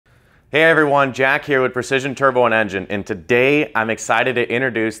Hey everyone, Jack here with Precision Turbo and Engine, and today I'm excited to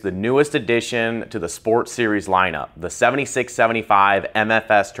introduce the newest addition to the Sport Series lineup, the 7675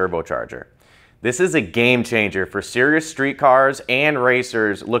 MFS Turbocharger. This is a game changer for serious street cars and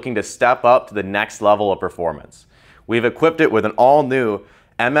racers looking to step up to the next level of performance. We've equipped it with an all-new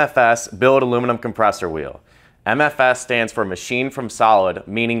MFS billet aluminum compressor wheel. MFS stands for machine from solid,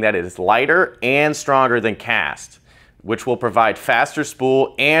 meaning that it is lighter and stronger than cast, which will provide faster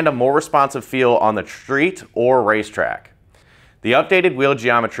spool and a more responsive feel on the street or racetrack. The updated wheel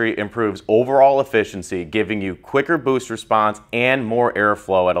geometry improves overall efficiency, giving you quicker boost response and more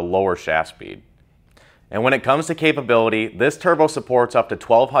airflow at a lower shaft speed. And when it comes to capability, this turbo supports up to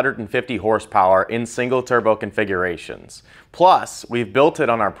 1250 horsepower in single turbo configurations. Plus, we've built it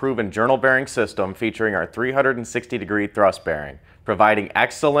on our proven journal bearing system featuring our 360-degree thrust bearing, providing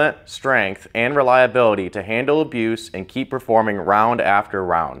excellent strength and reliability to handle abuse and keep performing round after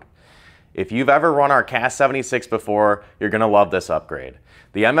round. If you've ever run our Cast 76 before, you're going to love this upgrade.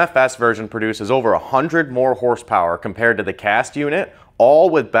 The MFS version produces over 100 more horsepower compared to the Cast unit, all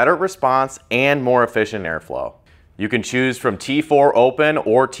with better response and more efficient airflow. You can choose from T4 open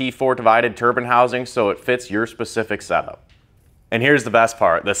or T4 divided turbine housing so it fits your specific setup. And here's the best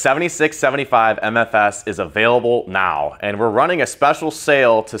part, the 7675 MFS is available now, and we're running a special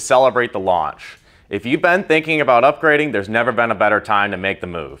sale to celebrate the launch. If you've been thinking about upgrading, there's never been a better time to make the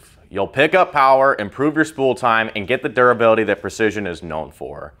move. You'll pick up power, improve your spool time, and get the durability that Precision is known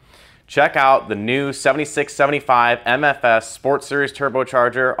for. Check out the new 7675 MFS Sport Series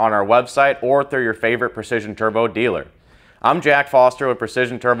Turbocharger on our website or through your favorite Precision Turbo dealer. I'm Jack Foster with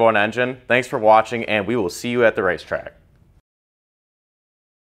Precision Turbo and Engine. Thanks for watching, and we will see you at the racetrack.